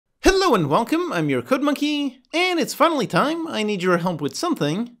Hello and welcome, I'm your Code Monkey, and it's finally time. I need your help with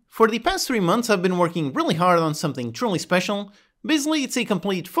something. For the past 3 months I've been working really hard on something truly special. Basically it's a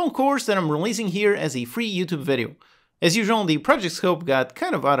complete full course that I'm releasing here as a free YouTube video. As usual, the project scope got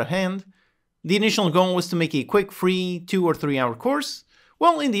kind of out of hand. The initial goal was to make a quick free 2 or 3 hour course.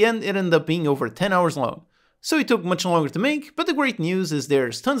 Well, in the end it ended up being over 10 hours long. So it took much longer to make, but the great news is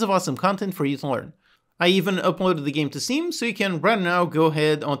there's tons of awesome content for you to learn. I even uploaded the game to Steam, so you can right now go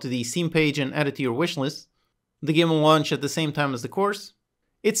ahead onto the Steam page and add it to your wishlist. The game will launch at the same time as the course.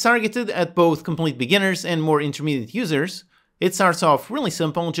 It's targeted at both complete beginners and more intermediate users. It starts off really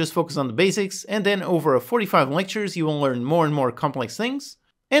simple, just focus on the basics, and then over 45 lectures you will learn more and more complex things.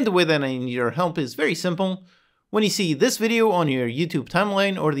 And the way that I need your help is very simple. When you see this video on your YouTube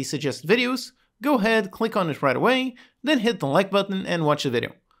timeline or the suggested videos, go ahead, click on it right away, then hit the like button and watch the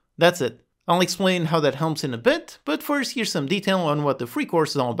video. That's it. I'll explain how that helps in a bit, but first here's some detail on what the free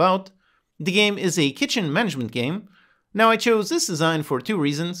course is all about. The game is a kitchen management game. Now I chose this design for 2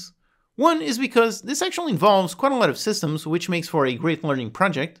 reasons. One is because this actually involves quite a lot of systems, which makes for a great learning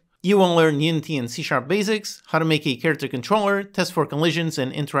project. You will learn Unity and C# basics, how to make a character controller, test for collisions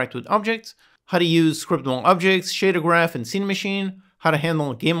and interact with objects, how to use scriptable objects, shader graph and scene machine, how to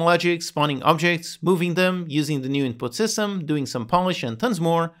handle game logic, spawning objects, moving them, using the new input system, doing some polish and tons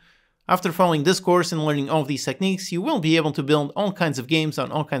more. After following this course and learning all of these techniques, you will be able to build all kinds of games on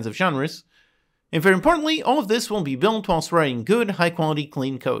all kinds of genres. And very importantly, all of this will be built whilst writing good, high quality,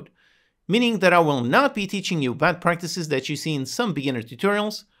 clean code. Meaning that I will not be teaching you bad practices that you see in some beginner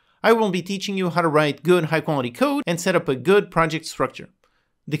tutorials. I will be teaching you how to write good, high quality code and set up a good project structure.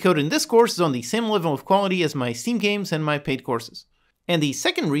 The code in this course is on the same level of quality as my Steam games and my paid courses. And the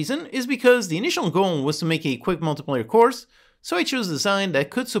second reason is because the initial goal was to make a quick multiplayer course, so I chose a design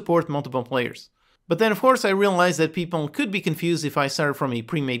that could support multiple players. But then of course I realized that people could be confused if I started from a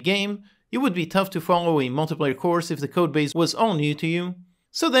pre-made game. It would be tough to follow a multiplayer course if the codebase was all new to you.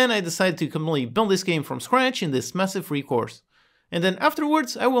 So then I decided to completely build this game from scratch in this massive free course. And then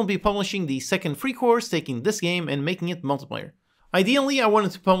afterwards I will be publishing the second free course taking this game and making it multiplayer. Ideally I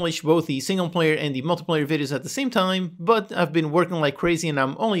wanted to publish both the single player and the multiplayer videos at the same time, but I've been working like crazy and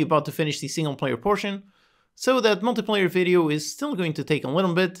I'm only about to finish the single player portion. So that multiplayer video is still going to take a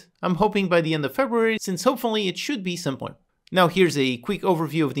little bit. I'm hoping by the end of February, since hopefully it should be simpler. Now here's a quick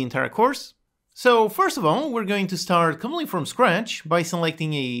overview of the entire course. So first of all, we're going to start completely from scratch by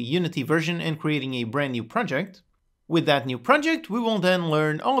selecting a Unity version and creating a brand new project. With that new project, we will then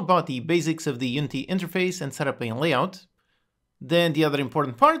learn all about the basics of the Unity interface and set up a layout. Then the other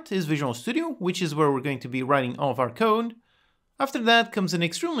important part is Visual Studio, which is where we're going to be writing all of our code. After that comes an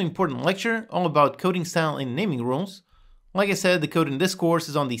extremely important lecture all about coding style and naming rules. Like I said, the code in this course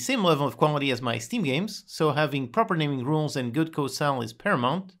is on the same level of quality as my Steam games, so having proper naming rules and good code style is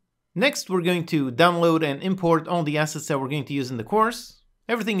paramount. Next, we're going to download and import all the assets that we're going to use in the course.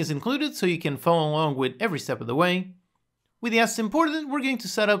 Everything is included so you can follow along with every step of the way. With the assets imported, we're going to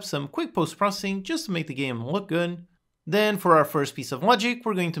set up some quick post-processing just to make the game look good. Then for our first piece of logic,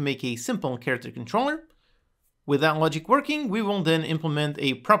 we're going to make a simple character controller. With that logic working, we will then implement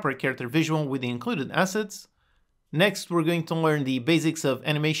a proper character visual with the included assets. Next, we're going to learn the basics of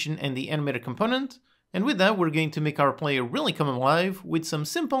animation and the animator component, and with that we're going to make our player really come alive with some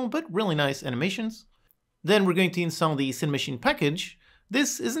simple but really nice animations. Then we're going to install the Scene Machine package.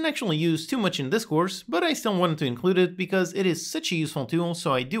 This isn't actually used too much in this course, but I still wanted to include it because it is such a useful tool,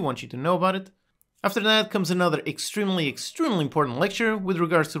 so I do want you to know about it. After that comes another extremely important lecture with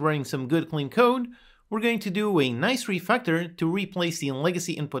regards to writing some good clean code. We're going to do a nice refactor to replace the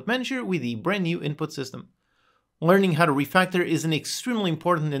legacy input manager with the brand new input system. Learning how to refactor is an extremely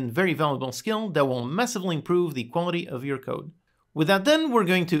important and very valuable skill that will massively improve the quality of your code. With that done, we're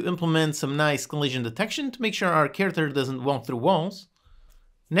going to implement some nice collision detection to make sure our character doesn't walk through walls.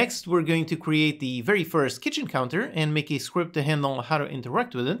 Next, we're going to create the very first kitchen counter and make a script to handle how to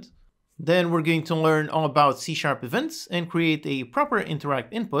interact with it. Then we're going to learn all about C# events and create a proper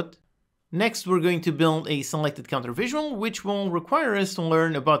interact input. Next, we're going to build a selected counter visual, which will require us to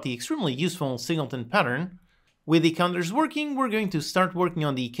learn about the extremely useful singleton pattern. With the counters working, we're going to start working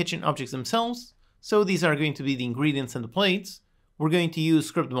on the kitchen objects themselves. So these are going to be the ingredients and the plates. We're going to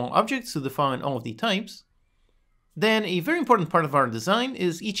use scriptable objects to define all of the types. Then a very important part of our design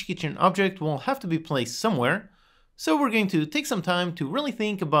is each kitchen object will have to be placed somewhere. So we're going to take some time to really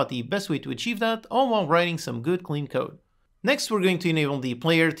think about the best way to achieve that, all while writing some good clean code. Next, we're going to enable the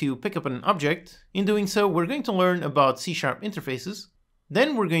player to pick up an object. In doing so, we're going to learn about C# interfaces.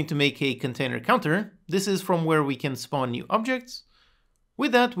 Then we're going to make a container counter. This is from where we can spawn new objects.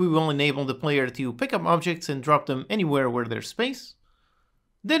 With that, we will enable the player to pick up objects and drop them anywhere where there's space.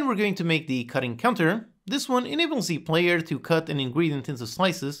 Then we're going to make the cutting counter. This one enables the player to cut an ingredient into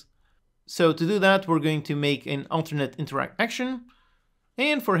slices. So to do that, we're going to make an alternate interact action.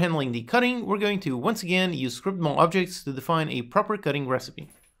 And for handling the cutting, we're going to once again use scriptable objects to define a proper cutting recipe.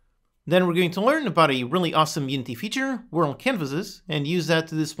 Then we're going to learn about a really awesome Unity feature, World Canvases, and use that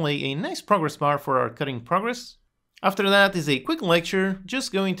to display a nice progress bar for our cutting progress. After that is a quick lecture,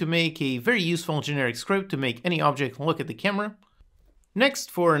 just going to make a very useful generic script to make any object look at the camera.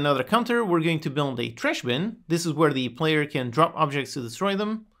 Next, for another counter, we're going to build a trash bin. This is where the player can drop objects to destroy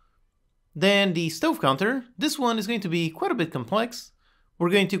them. Then the stove counter. This one is going to be quite a bit complex. We're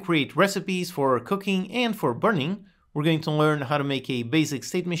going to create recipes for cooking and for burning. We're going to learn how to make a basic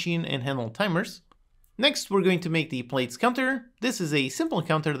state machine and handle timers. Next, we're going to make the plates counter. This is a simple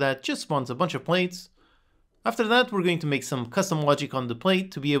counter that just spawns a bunch of plates. After that, we're going to make some custom logic on the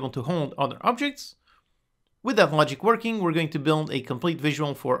plate to be able to hold other objects. With that logic working, we're going to build a complete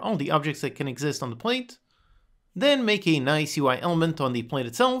visual for all the objects that can exist on the plate. Then make a nice UI element on the plate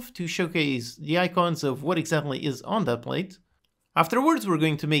itself to showcase the icons of what exactly is on that plate. Afterwards, we're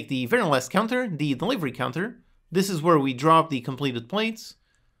going to make the very last counter, the delivery counter. This is where we drop the completed plates.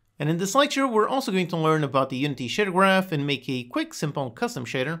 And in this lecture, we're also going to learn about the Unity shader graph and make a quick, simple custom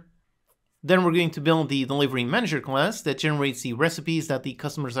shader. Then we're going to build the delivery manager class that generates the recipes that the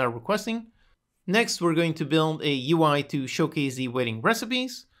customers are requesting. Next, we're going to build a UI to showcase the waiting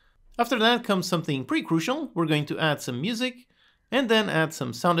recipes. After that comes something pretty crucial. We're going to add some music and then add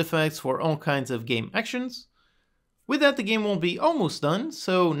some sound effects for all kinds of game actions. With that, the game will be almost done.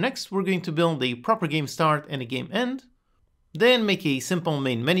 So next, we're going to build a proper game start and a game end. Then make a simple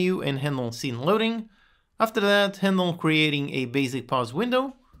main menu and handle scene loading. After that, handle creating a basic pause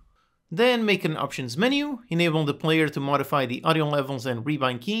window. Then make an options menu, enable the player to modify the audio levels and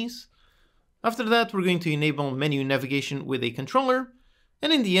rebind keys. After that, we're going to enable menu navigation with a controller.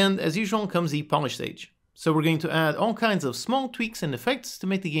 And in the end, as usual, comes the polish stage. So we're going to add all kinds of small tweaks and effects to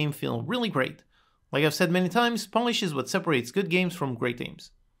make the game feel really great. Like I've said many times, polish is what separates good games from great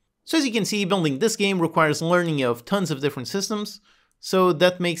games. So as you can see, building this game requires learning of tons of different systems, so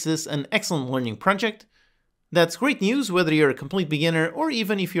that makes this an excellent learning project. That's great news whether you're a complete beginner or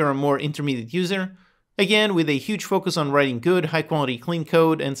even if you're a more intermediate user. Again, with a huge focus on writing good, high-quality, clean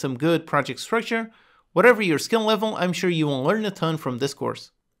code and some good project structure, whatever your skill level, I'm sure you will learn a ton from this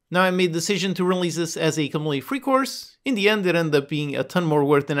course. Now, I made the decision to release this as a completely free course. In the end, it ended up being a ton more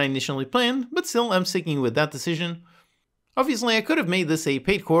work than I initially planned, but still, I'm sticking with that decision. Obviously, I could have made this a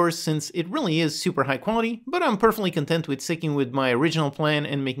paid course since it really is super high quality, but I'm perfectly content with sticking with my original plan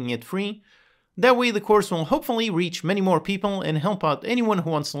and making it free. That way, the course will hopefully reach many more people and help out anyone who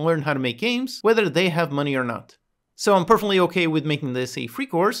wants to learn how to make games, whether they have money or not. So I'm perfectly okay with making this a free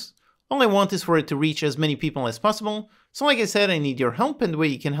course. All I want is for it to reach as many people as possible. So like I said, I need your help, and the way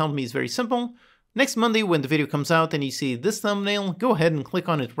you can help me is very simple. Next Monday when the video comes out and you see this thumbnail, go ahead and click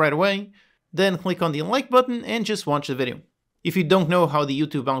on it right away. Then click on the like button and just watch the video. If you don't know how the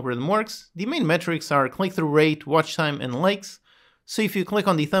YouTube algorithm works, the main metrics are click-through rate, watch time, and likes. So if you click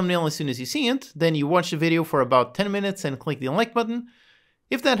on the thumbnail as soon as you see it, then you watch the video for about 10 minutes and click the like button.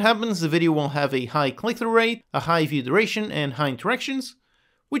 If that happens, the video will have a high click-through rate, a high view duration, and high interactions,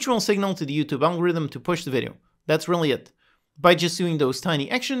 which will signal to the YouTube algorithm to push the video. That's really it. By just doing those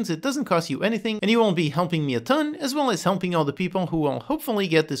tiny actions, it doesn't cost you anything, and you will be helping me a ton, as well as helping all the people who will hopefully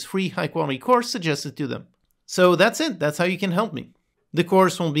get this free high-quality course suggested to them. So that's it, that's how you can help me. The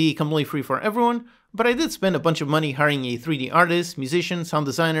course will be completely free for everyone, but I did spend a bunch of money hiring a 3D artist, musician, sound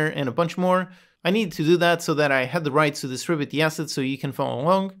designer, and a bunch more. I needed to do that so that I had the rights to distribute the assets so you can follow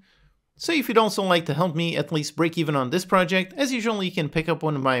along. So if you'd also like to help me at least break even on this project, as usual you can pick up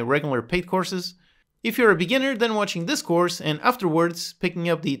one of my regular paid courses. If you're a beginner, then watching this course and afterwards picking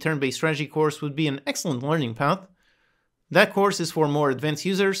up the turn-based strategy course would be an excellent learning path. That course is for more advanced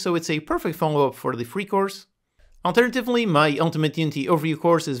users, so it's a perfect follow-up for the free course. Alternatively, my Ultimate Unity Overview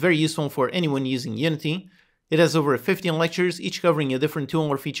course is very useful for anyone using Unity. It has over 15 lectures, each covering a different tool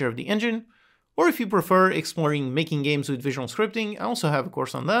or feature of the engine. Or if you prefer exploring making games with visual scripting, I also have a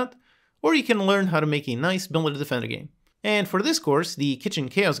course on that. Or you can learn how to make a nice Builder Defender game. And for this course, the Kitchen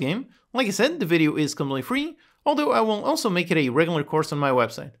Chaos game, like I said, the video is completely free, although I will also make it a regular course on my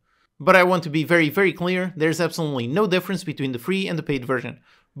website. But I want to be very clear, there's absolutely no difference between the free and the paid version.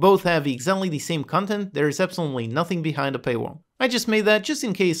 Both have exactly the same content, there is absolutely nothing behind a paywall. I just made that just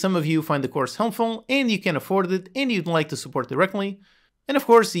in case some of you find the course helpful and you can afford it and you'd like to support directly. And of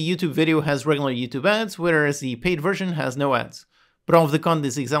course, the YouTube video has regular YouTube ads, whereas the paid version has no ads. But all of the content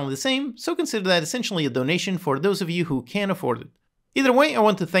is exactly the same, so consider that essentially a donation for those of you who can afford it. Either way, I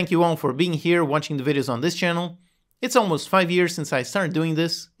want to thank you all for being here watching the videos on this channel. It's almost 5 years since I started doing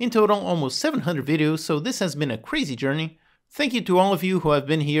this, in total almost 700 videos, so this has been a crazy journey. Thank you to all of you who have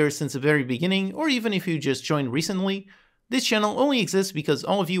been here since the very beginning, or even if you just joined recently. This channel only exists because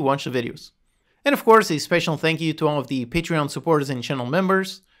all of you watch the videos. And of course, a special thank you to all of the Patreon supporters and channel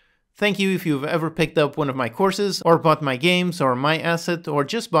members. Thank you if you've ever picked up one of my courses, or bought my games, or my asset, or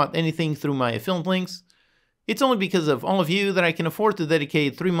just bought anything through my affiliate links. It's only because of all of you that I can afford to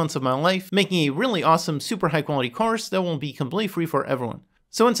dedicate 3 months of my life making a really awesome, super high quality course that will be completely free for everyone.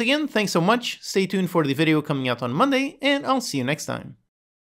 So once again, thanks so much, stay tuned for the video coming out on Monday, and I'll see you next time.